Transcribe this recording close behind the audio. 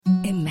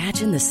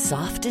Imagine the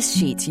softest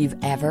sheets you've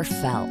ever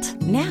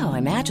felt. Now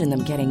imagine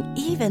them getting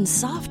even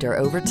softer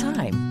over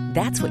time.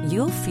 That's what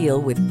you'll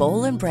feel with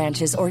Boll &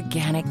 Branch's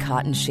organic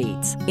cotton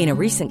sheets. In a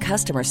recent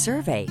customer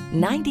survey,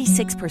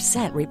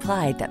 96%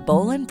 replied that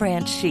Boll &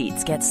 Branch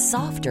sheets get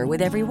softer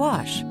with every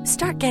wash.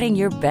 Start getting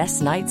your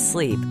best night's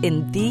sleep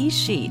in these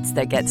sheets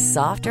that get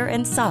softer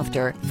and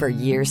softer for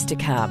years to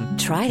come.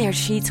 Try their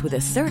sheets with a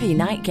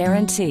 30-night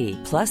guarantee.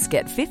 Plus,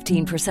 get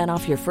 15%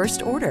 off your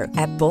first order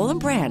at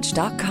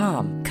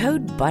bollandbranch.com.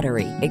 Code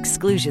BUTTERY.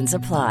 Exclusions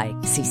apply.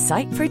 See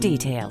site for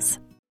details.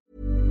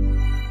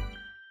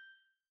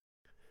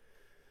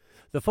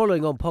 The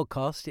following on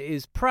podcast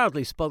is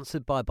proudly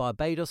sponsored by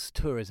Barbados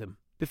Tourism.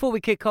 Before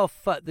we kick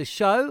off the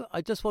show,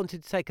 I just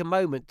wanted to take a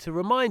moment to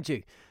remind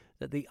you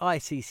that the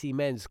ICC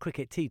Men's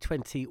Cricket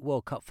T20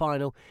 World Cup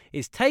Final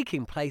is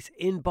taking place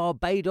in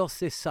Barbados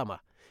this summer.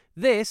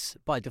 This,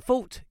 by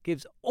default,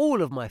 gives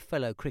all of my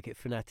fellow cricket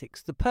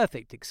fanatics the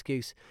perfect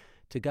excuse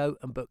to go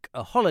and book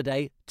a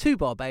holiday to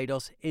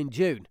Barbados in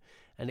June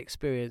and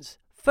experience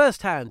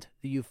firsthand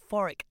the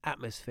euphoric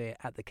atmosphere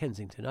at the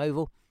Kensington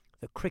Oval,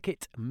 the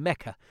cricket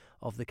mecca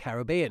of the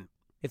Caribbean.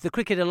 If the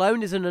cricket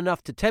alone isn't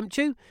enough to tempt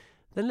you,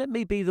 then let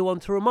me be the one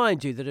to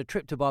remind you that a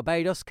trip to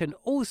Barbados can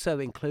also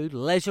include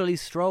leisurely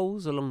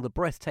strolls along the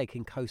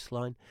breathtaking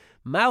coastline,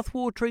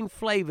 mouth-watering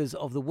flavours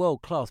of the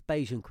world-class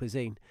Bajan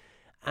cuisine,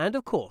 and,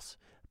 of course,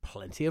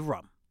 plenty of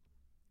rum.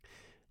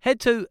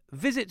 Head to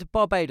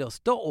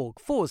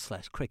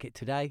visitbarbados.org/cricket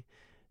today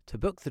to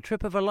book the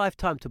trip of a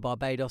lifetime to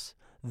Barbados,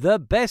 the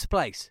best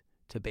place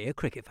to be a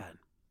cricket fan.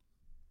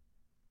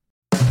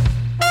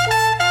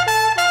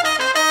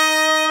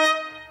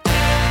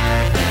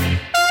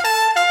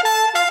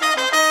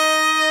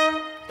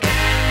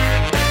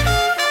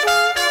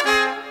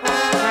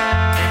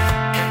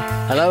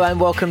 Hello and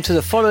welcome to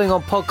the following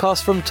on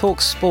podcast from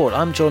Talk Sport.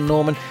 I'm John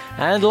Norman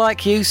and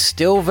like you,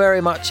 still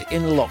very much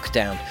in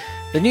lockdown.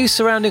 The news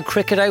surrounding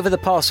cricket over the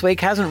past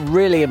week hasn't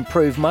really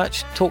improved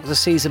much. Talk the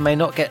season may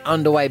not get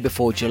underway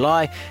before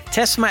July.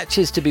 Test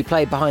matches to be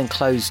played behind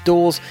closed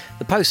doors.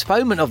 The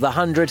postponement of the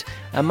 100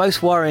 and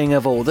most worrying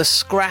of all, the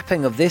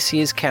scrapping of this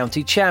year's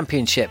county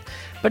championship.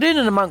 But in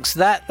and amongst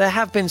that, there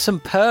have been some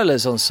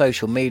pearlers on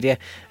social media,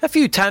 a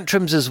few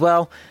tantrums as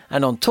well,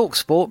 and on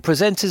TalkSport,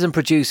 presenters and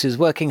producers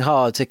working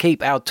hard to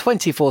keep our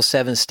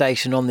 24/7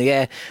 station on the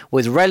air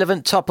with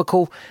relevant,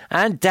 topical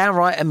and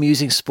downright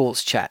amusing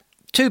sports chat.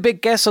 Two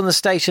big guests on the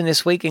station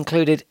this week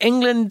included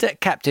England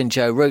captain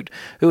Joe Root,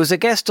 who was a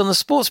guest on the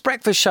Sports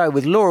Breakfast Show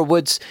with Laura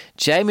Woods,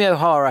 Jamie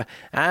O'Hara,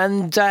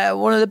 and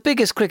one of the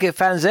biggest cricket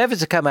fans ever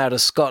to come out of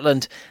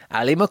Scotland,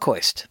 Ali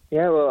McCoist.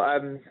 Yeah, well,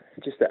 I'm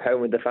just at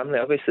home with the family,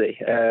 obviously,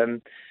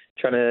 trying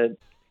to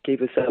keep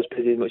ourselves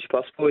busy as much as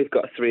possible. We've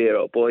got a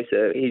 3-year-old boy,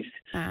 so he's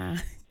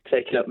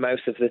taking up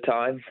most of the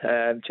time,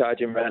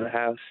 charging around the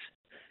house,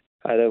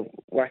 either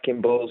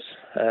whacking balls,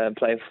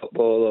 playing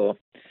football, or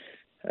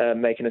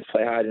making us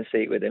play hide and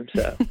seek with him.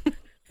 So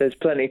there's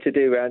plenty to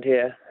do around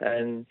here,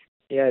 and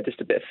yeah, just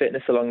a bit of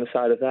fitness along the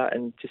side of that,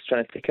 and just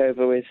trying to take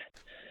over with,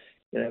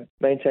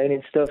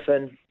 maintaining stuff.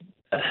 And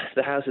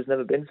the house has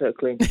never been so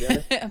clean, to be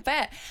honest. I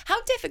bet. How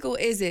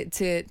difficult is it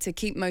to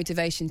keep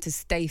motivation to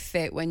stay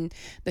fit when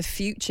the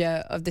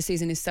future of the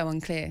season is so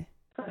unclear?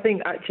 I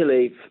think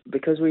actually,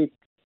 because we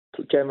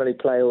generally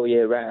play all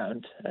year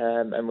round,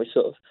 and we're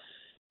sort of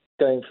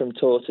going from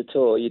tour to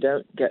tour, you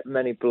don't get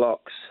many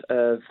blocks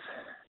of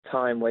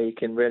time where you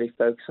can really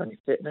focus on your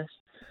fitness.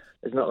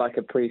 There's not like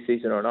a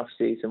pre-season or an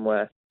off-season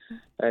where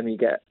you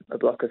get a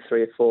block of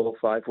 3 or 4 or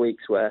 5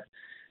 weeks where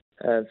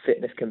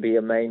fitness can be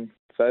your main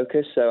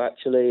focus. So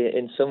actually,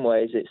 in some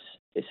ways,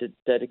 it's a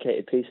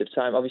dedicated piece of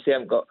time. Obviously, I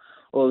haven't got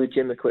all the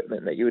gym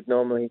equipment that you would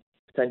normally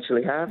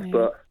potentially have,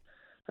 but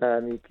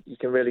you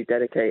can really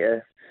dedicate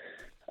a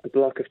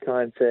block of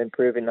time to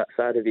improving that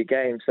side of your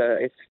game. So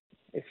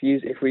if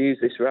we use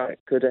this right,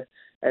 could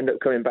end up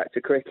coming back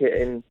to cricket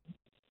in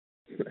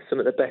some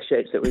of the best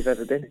shapes that we've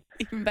ever been in.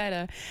 Even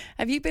better.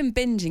 Have you been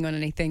binging on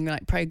anything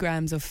like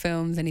programs or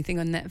films, anything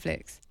on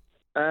Netflix?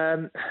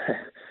 A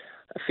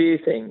few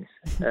things.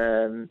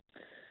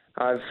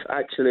 I've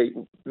actually,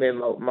 me and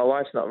my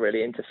wife's not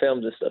really into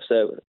films and stuff,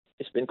 so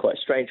it's been quite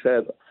strange for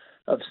her, but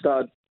I've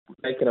started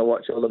making her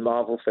watch all the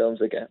Marvel films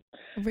again.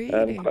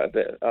 Really? Quite a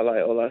bit. I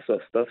like all that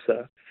sort of stuff,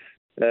 so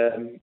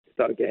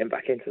started getting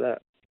back into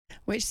that.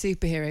 Which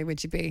superhero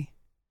would you be?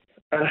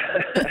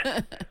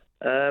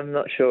 I'm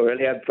not sure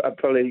really. I'd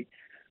probably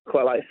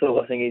quite like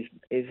Thor. I think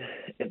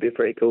it'd be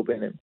pretty cool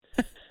being him.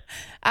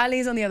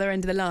 Ali's on the other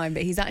end of the line,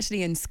 but he's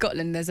actually in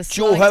Scotland. There's a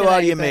Joe, how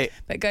are you, mate?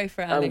 But go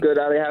for it, Ali. I'm good,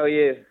 Ali. How are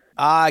you?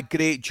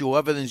 Great, Joe.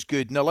 Everything's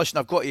good. Now, listen,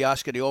 I've got to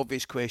ask you the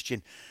obvious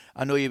question.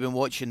 I know you've been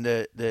watching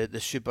the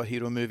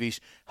superhero movies.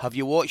 Have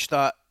you watched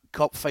that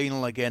Cup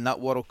final again, that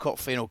World Cup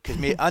final? Because,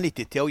 mate, I need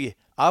to tell you,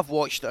 I've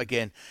watched it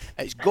again.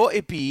 It's got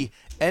to be,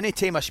 any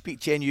time I speak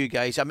to any of you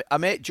guys, I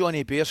met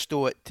Johnny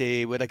Bairstow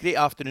we had a great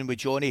afternoon with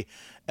Johnny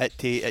at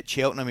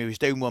Cheltenham. He was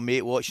down with a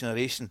mate watching the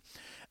racing.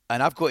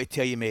 And I've got to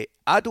tell you, mate,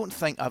 I don't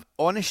think I've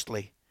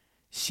honestly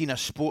seen a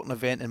sporting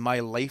event in my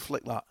life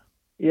like that.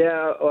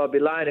 Yeah, well, I'd be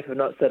lying if I've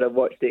not said I've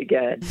watched it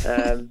again.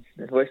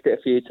 I've watched it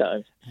a few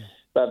times,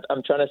 but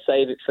I'm trying to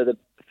save it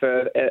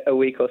for a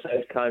week or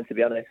so's time, to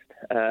be honest,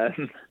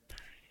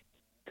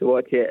 to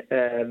watch it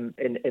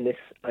in this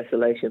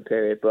isolation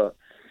period. But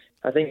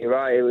I think you're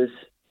right. It was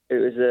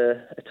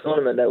a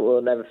tournament that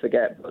we'll never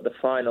forget. But the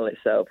final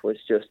itself was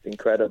just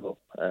incredible.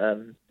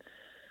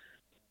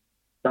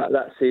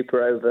 That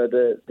Super Over,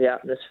 the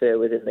atmosphere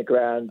within the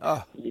ground.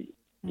 Oh.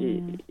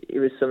 It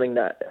was something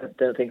that I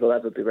don't think will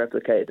ever be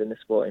replicated in the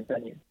sporting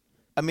venue.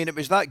 I mean, it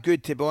was that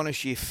good, to be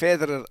honest.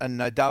 Federer and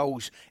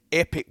Nadal's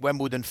epic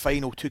Wimbledon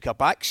final took a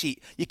backseat.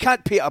 You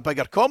can't pay a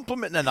bigger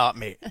compliment than that,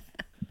 mate.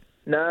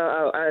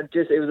 No,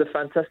 it was a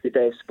fantastic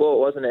day of sport,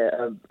 wasn't it?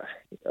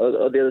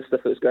 All the other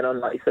stuff that was going on,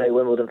 like you say,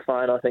 Wimbledon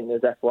final. I think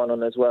there's F1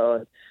 on as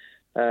well.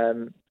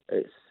 And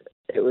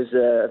it was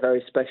a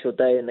very special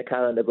day in the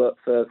calendar, but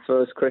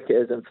for us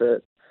cricketers and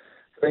for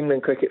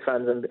England cricket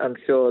fans, I'm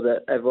sure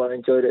that everyone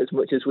enjoyed it as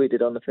much as we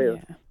did on the field.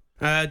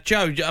 Yeah.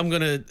 Joe, I'm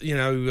going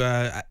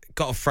to,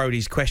 got to throw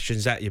these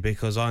questions at you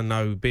because I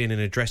know being in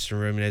a dressing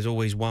room, there's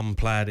always one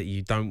player that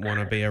you don't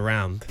want to be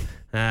around.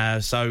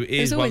 So it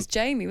was always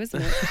Jamie,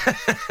 wasn't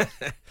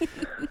it?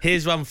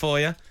 Here's one for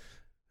you.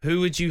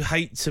 Who would you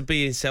hate to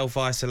be in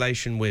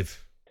self-isolation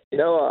with? You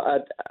know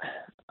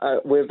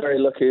what? We're very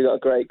lucky. We've got a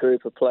great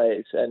group of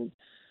players, and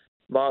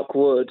Mark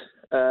Wood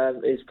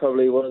is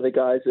probably one of the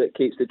guys that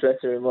keeps the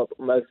dressing room up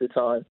most of the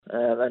time,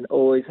 and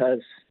always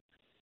having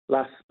a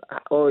laugh,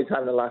 always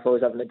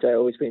having a joke,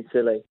 always being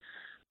silly.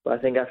 But I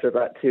think after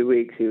about 2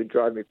 weeks, he would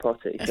drive me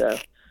potty. So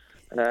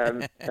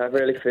I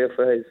really feel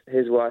for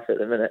his wife at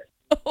the minute.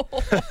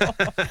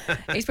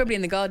 He's probably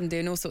in the garden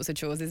doing all sorts of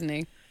chores, isn't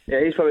he?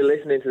 Yeah, he's probably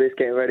listening to this,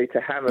 getting ready to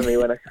hammer me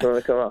when I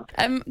come off.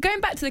 Going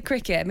back to the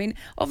cricket, I mean,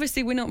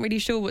 obviously we're not really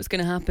sure what's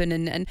going to happen.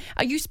 And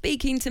are you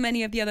speaking to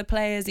many of the other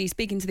players? Are you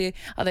speaking to the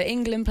other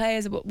England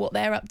players about what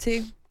they're up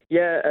to?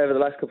 Yeah, over the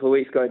last couple of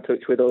weeks, got in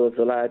touch with all of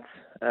the lads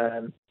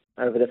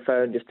over the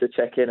phone just to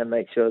check in and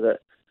make sure that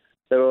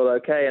they're all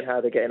okay and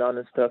how they're getting on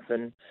and stuff.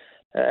 And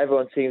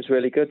everyone seems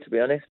really good, to be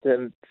honest,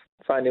 and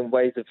finding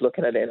ways of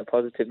looking at it in a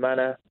positive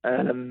manner.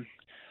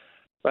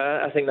 But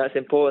I think that's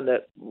important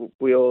that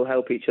we all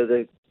help each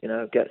other,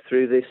 get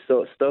through this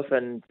sort of stuff.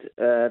 And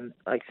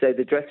like I say,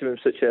 the dressing room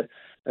is such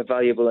a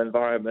valuable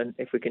environment.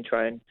 If we can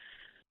try and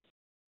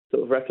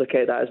sort of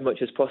replicate that as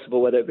much as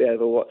possible, whether it be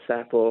over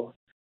WhatsApp or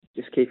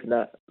just keeping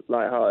that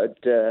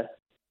light-hearted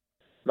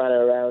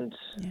manner around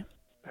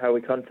how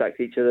we contact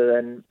each other,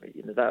 then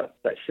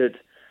that should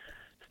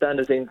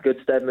stand us in good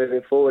stead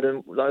moving forward.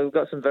 And we've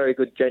got some very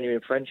good,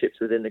 genuine friendships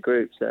within the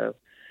group, so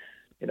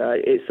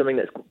it's something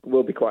that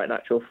will be quite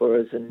natural for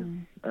us,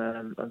 and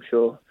I'm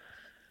sure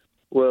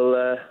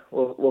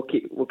we'll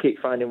keep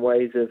finding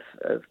ways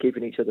of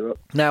keeping each other up.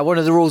 Now, one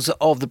of the rules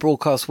of the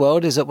broadcast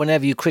world is that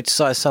whenever you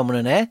criticise someone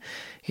on air,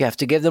 you have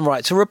to give them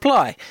right to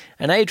reply.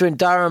 And Adrian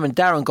Durham and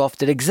Darren Gough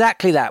did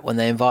exactly that when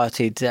they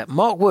invited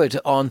Mark Wood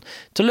on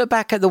to look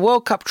back at the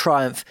World Cup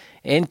triumph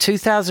in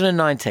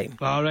 2019.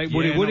 All right,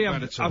 Woody,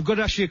 I've got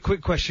to ask you a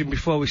quick question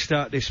before we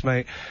start this,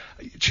 mate.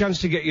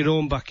 Chance to get your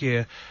own back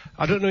here.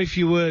 I don't know if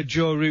you heard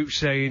Joe Root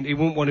saying he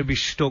wouldn't want to be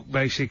stuck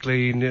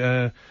basically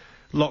in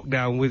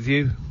lockdown with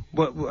you.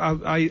 How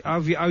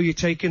are you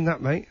taking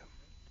that, mate?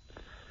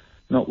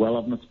 Not well.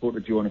 I've not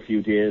spoken to Joe in a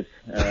few days.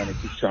 He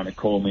keeps trying to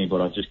call me, but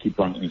I just keep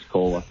blanking his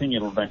call. I think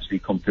it'll eventually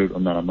come through to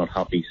him that I'm not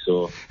happy.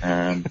 So,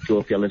 Joe,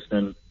 if you're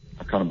listening,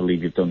 I can't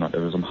believe you've done that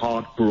to us. I'm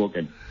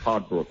heartbroken.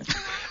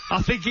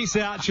 I think it's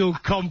an actual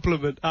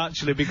compliment,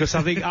 actually, because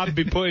I think I'd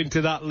be put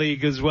into that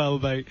league as well,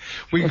 mate.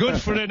 We're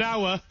good for an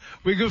hour,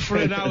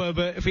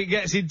 but if it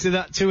gets into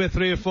that 2 or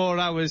 3 or 4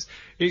 hours,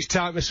 it's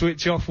time to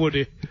switch off,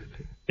 Woody.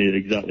 Yeah,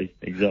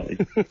 exactly.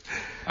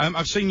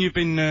 I've seen you've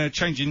been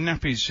changing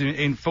nappies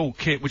in full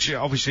kit, which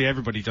obviously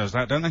everybody does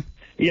that, don't they?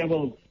 Yeah,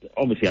 well,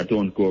 obviously I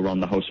don't go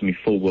around the house in my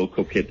full World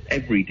Cup kit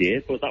every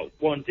day, but that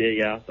one day,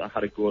 yeah, I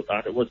had a go at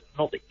that. It was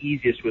not the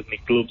easiest with my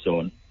gloves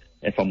on,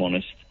 if I'm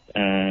honest.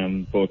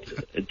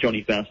 But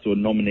Johnny Bairstow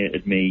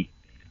nominated me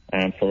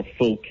for a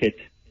full kit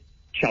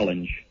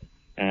challenge.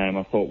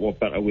 I thought, what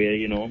better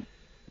way,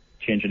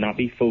 change a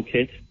nappy, full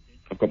kit.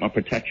 I've got my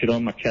protection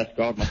on, my chest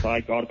guard, my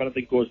thigh guard. If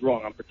anything goes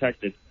wrong, I'm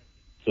protected.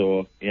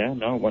 So, yeah,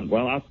 no, it went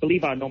well. I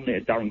believe I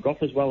nominated Darren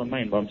Gough as well in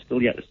mine, but I'm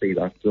still yet to see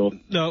that. So,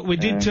 no, we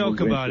did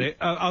talk about it.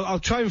 I'll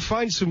try and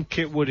find some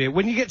kit, Woody.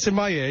 When you get to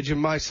my age and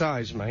my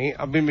size, mate,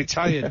 I've been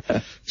retired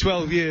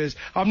 12 years.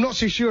 I'm not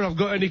so sure I've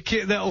got any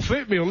kit that'll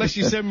fit me unless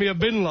you send me a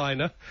bin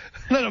liner.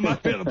 Then I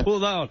might be able to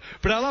pull that on.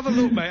 But I'll have a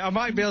look, mate. I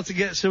might be able to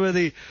get some of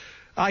the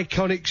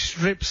iconic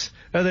strips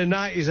of the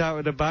 90s out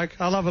of the bag.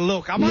 I'll have a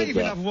look. I might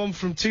even have one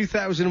from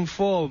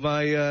 2004,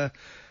 my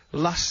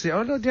last year.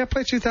 Oh, no, did I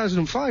play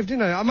 2005,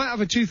 didn't I? I might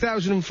have a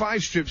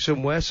 2005 strip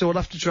somewhere, so I'll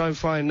have to try and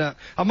find that.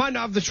 I might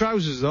not have the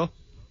trousers, though.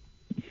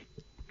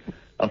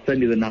 I'll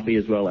send you the nappy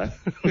as well,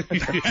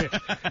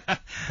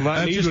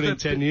 Might need one in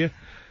 10 years.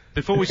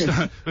 Before we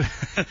start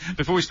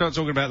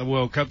talking about the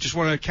World Cup, just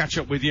want to catch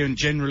up with you and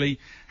generally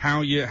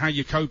how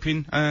you're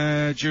coping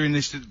during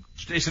this.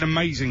 It's an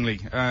amazingly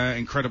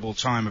incredible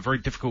time, a very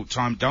difficult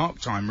time, dark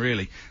time,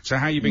 really. So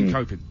how you been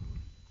coping?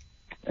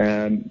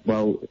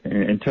 Well,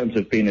 in terms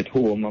of being at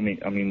home, I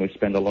mean, we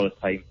spend a lot of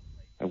time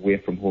away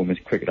from home as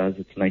cricketers.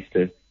 It's nice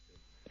to,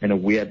 in a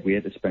weird way,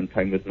 to spend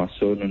time with my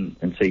son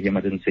and see him.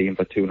 I didn't see him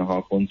for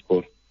 2.5 months,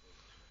 but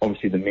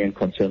obviously the main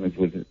concern is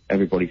with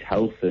everybody's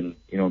health, and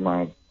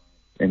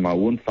in my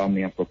own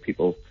family I've got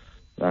people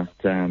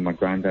that my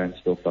granddad and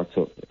stuff that's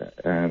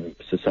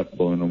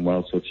susceptible and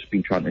unwell, so I've just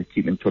been trying to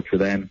keep in touch with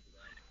them,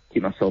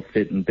 keep myself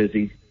fit and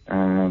busy,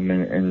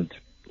 and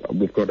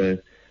we've got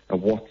a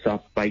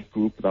WhatsApp bike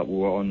group that we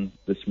were on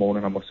this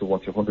morning. I must have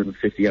watched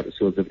 150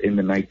 episodes of In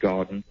the Night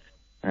Garden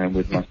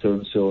with my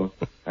son, so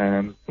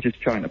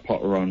just trying to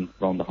potter around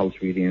the house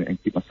really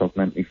and keep myself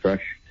mentally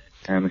fresh.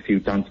 A few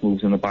dance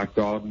moves in the back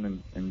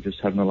garden and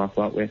just having a laugh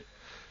that way.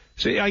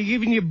 So are you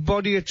giving your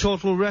body a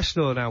total rest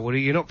though now,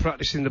 Woody? You're not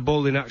practising the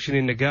bowling action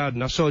in the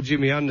garden. I saw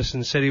Jimmy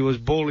Anderson said he was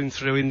bowling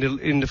through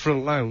in the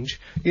front lounge.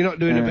 You're not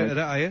doing a bit of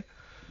that, are you?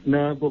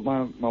 No, but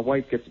my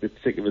wife gets a bit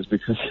sick of us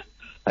because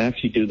I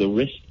actually do the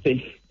wrist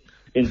thing,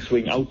 in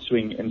swing, out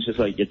swing, and she's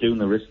like, you're doing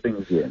the wrist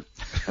things here.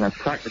 And I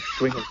practice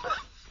swinging.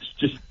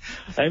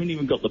 I haven't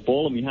even got the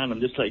ball in my hand.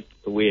 I'm just like,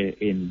 away,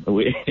 in.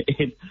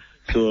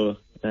 So,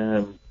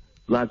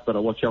 lads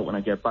better watch out when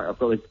I get back. I've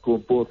got to go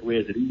both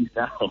ways at ease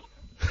now.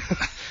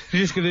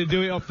 You're just going to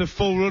do it off the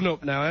full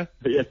run-up now, eh?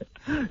 Yeah,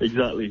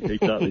 exactly.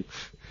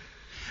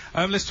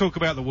 Let's talk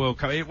about the World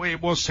Cup.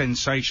 It was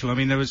sensational. I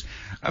mean, there was...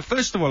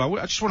 first of all,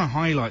 I just want to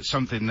highlight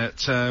something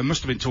that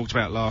must have been talked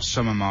about last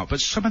summer, Mark, but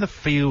some of the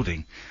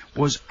fielding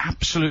was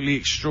absolutely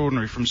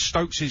extraordinary. From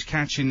Stokes'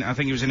 catch in, I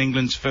think it was in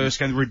England's first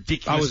game,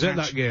 ridiculous. I was at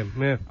that game,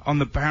 yeah. On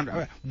the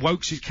boundary.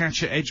 Wokes'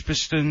 catch at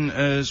Edgbaston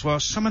as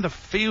well. Some of the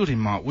fielding,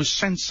 Mark, was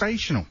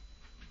sensational.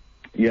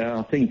 Yeah,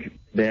 I think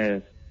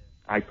they're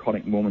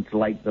iconic moments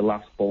like the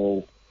last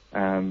ball,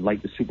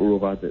 like the Super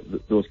Over,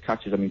 those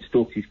catches. I mean,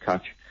 Stokes'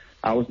 catch,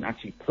 I wasn't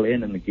actually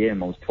playing in the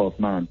game, I was 12th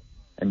man.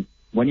 And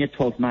when you're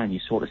 12th man,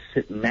 you sort of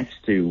sit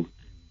next to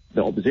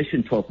the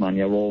opposition 12th man.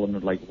 You're all in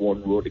like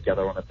one row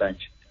together on a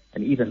bench.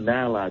 And even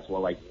their lads were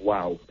like,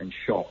 wow, and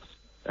shocked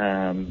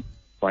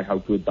by how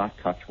good that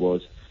catch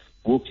was.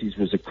 Wokes'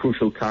 was a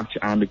crucial catch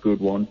and a good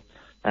one.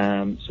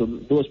 So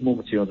those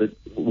moments,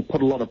 we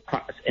put a lot of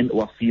practice into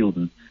our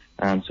fielding.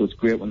 So it's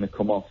great when they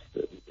come off.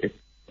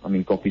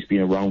 Goffey's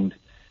been around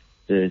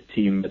the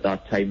team at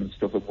that time and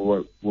stuff, and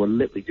we're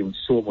literally doing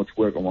so much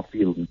work on our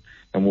fielding,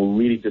 and we're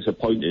really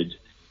disappointed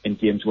in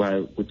games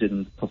where we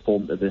didn't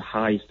perform to the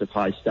highest of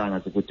high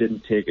standards, if we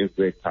didn't take a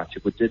great catch,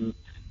 if we didn't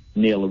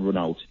nail a run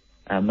out.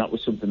 That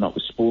was something that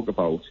was spoke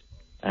about.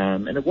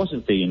 And it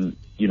wasn't being,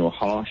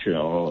 harsh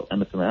or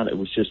anything like that. It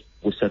was just,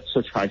 we set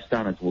such high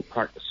standards, we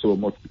practiced so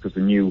much because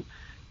we knew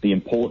the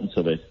importance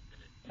of it,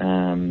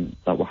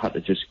 that we had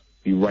to just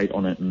be right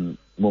on it in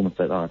moments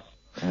like that.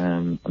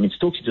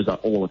 Stokes does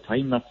that all the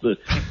time. That's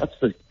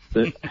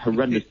the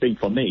horrendous thing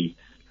for me.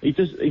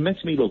 He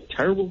makes me look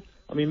terrible.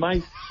 I mean,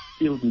 my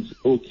fielding's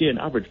okay and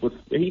average, but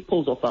he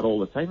pulls off that all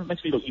the time. It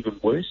makes me look even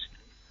worse.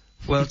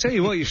 Well, I'll tell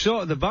you what, you've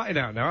sorted the batting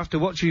out now. After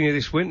watching you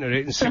this winter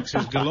hitting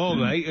sixes galore,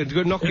 mate,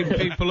 and knocking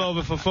people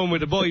over for fun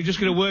with the ball, you're just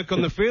going to work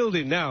on the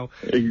fielding now.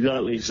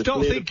 Exactly.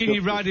 Stop thinking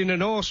you're riding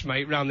an horse,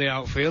 mate, round the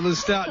outfield and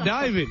start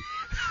diving.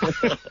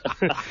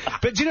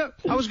 But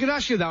I was going to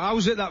ask you that. I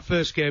was at that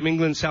first game,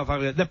 England-South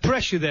Africa. The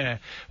pressure there.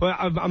 Well,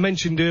 I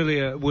mentioned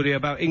earlier, Woody,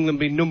 about England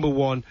being number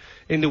one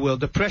in the world.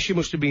 The pressure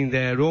must have been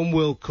there. Home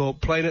World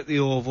Cup, playing at the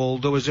Oval.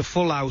 There was a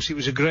full house. It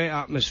was a great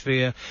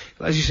atmosphere.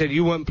 As you said,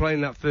 you weren't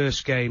playing that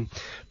first game.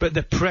 But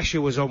the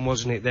pressure was on,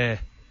 wasn't it, there?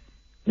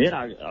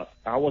 Yeah,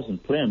 I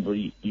wasn't playing, but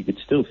you could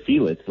still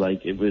feel it.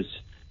 Like, it was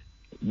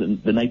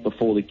the night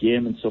before the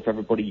game and stuff,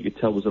 everybody, you could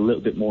tell, was a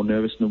little bit more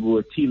nervous. And we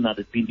were a team that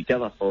had been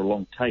together for a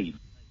long time,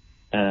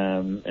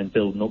 and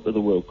building up to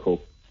the World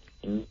Cup.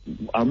 And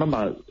I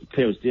remember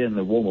clear as day in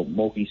the warm-up,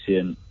 Moggy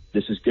saying,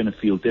 this is going to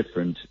feel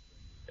different.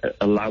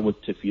 Allow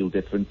it to feel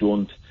different.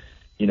 Don't,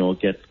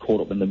 get caught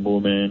up in the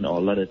moment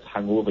or let it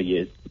hang over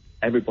you.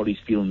 Everybody's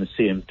feeling the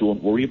same.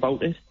 Don't worry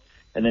about it.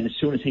 And then as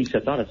soon as he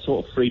said that, it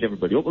sort of freed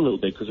everybody up a little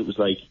bit, because it was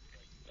like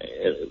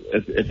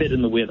a bit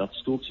in the way that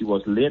Stokesy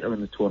was later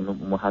in the tournament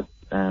when we had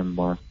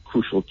our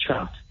crucial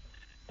chat.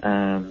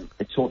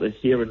 It's sort of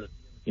hearing,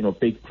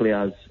 big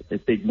players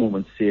at big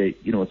moments say,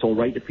 it's all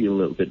right to feel a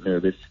little bit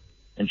nervous,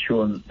 and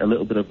showing a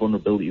little bit of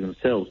vulnerability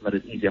themselves made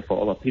it easier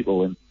for other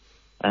people.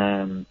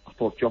 And I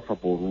thought Jofra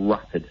Ball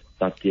ratted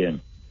that game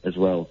as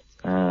well.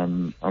 I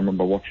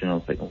remember watching, I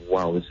was thinking,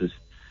 wow, this is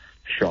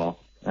sharp.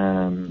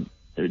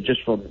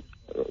 Just from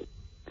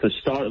the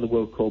start of the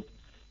World Cup,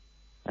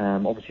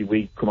 obviously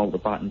we come out the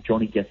bat and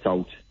Johnny gets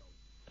out,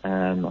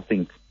 I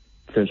think,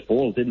 first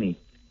ball, didn't he?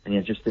 And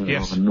you're just thinking,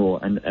 yes. Oh no.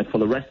 And for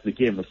the rest of the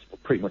game, we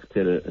pretty much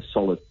played a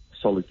solid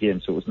solid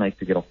game, so it was nice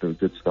to get off to a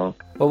good start.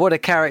 Well, what a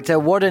character,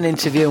 what an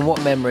interview, and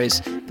what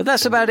memories. But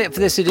that's about it for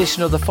this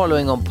edition of the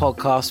Following On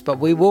podcast, but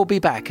we will be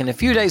back in a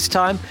few days'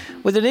 time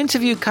with an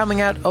interview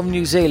coming out of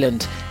New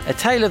Zealand, a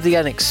tale of the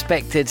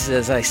unexpected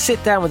as I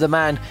sit down with a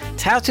man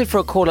touted for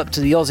a call-up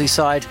to the Aussie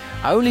side,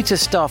 only to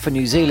start for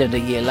New Zealand a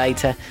year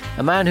later,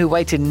 a man who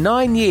waited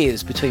 9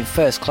 years between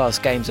first-class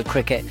games of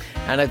cricket,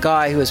 and a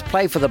guy who has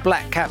played for the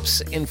Black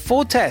Caps in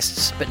 4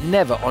 tests, but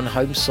never on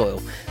home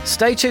soil.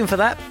 Stay tuned for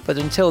that, but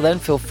until then,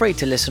 feel free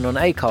to listen on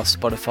Acast,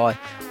 Spotify,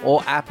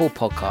 or Apple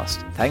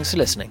Podcast. Thanks for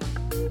listening.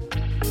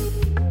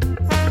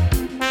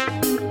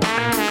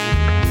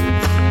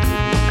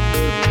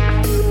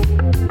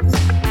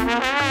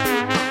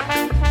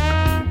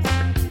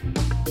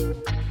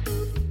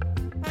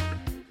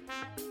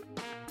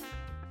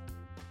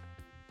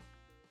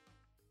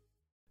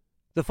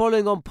 The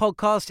Following On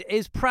podcast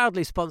is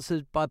proudly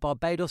sponsored by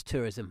Barbados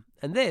Tourism,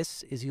 and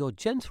this is your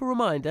gentle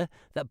reminder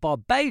that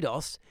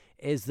Barbados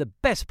is the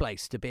best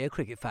place to be a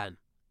cricket fan.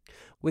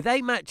 With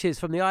 8 matches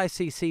from the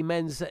ICC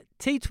Men's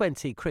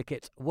T20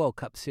 Cricket World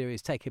Cup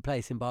Series taking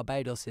place in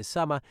Barbados this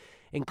summer,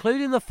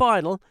 including the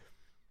final,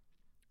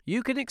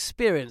 you can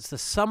experience the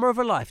summer of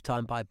a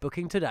lifetime by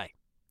booking today.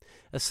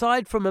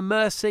 Aside from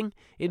immersing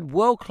in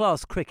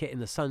world-class cricket in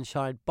the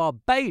sunshine,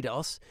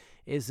 Barbados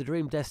is the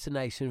dream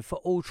destination for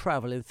all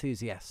travel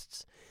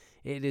enthusiasts.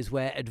 It is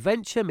where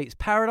adventure meets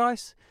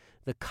paradise,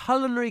 the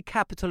culinary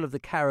capital of the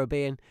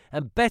Caribbean,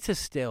 and better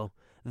still,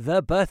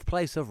 the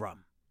birthplace of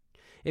rum.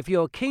 If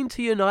you're keen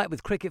to unite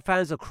with cricket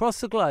fans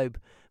across the globe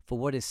for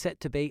what is set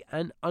to be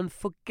an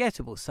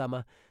unforgettable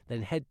summer,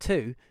 then head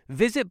to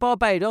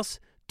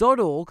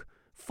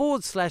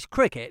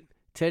visitbarbados.org/cricket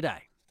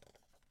today.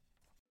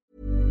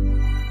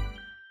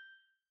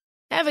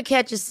 Ever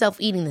catch yourself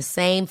eating the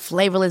same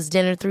flavorless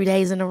dinner 3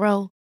 days in a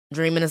row?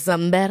 Dreaming of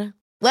something better?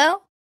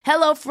 Well,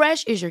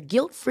 HelloFresh is your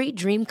guilt-free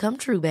dream come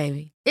true,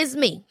 baby. It's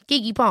me,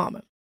 Keke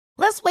Palmer.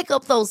 Let's wake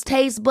up those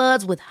taste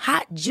buds with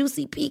hot,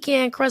 juicy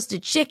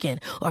pecan-crusted chicken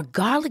or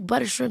garlic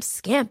butter shrimp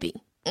scampi.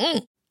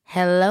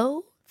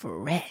 Hello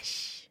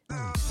Fresh.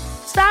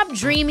 Stop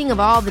dreaming of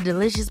all the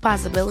delicious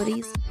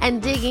possibilities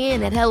and dig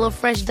in at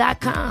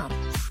HelloFresh.com.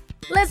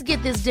 Let's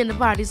get this dinner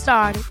party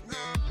started.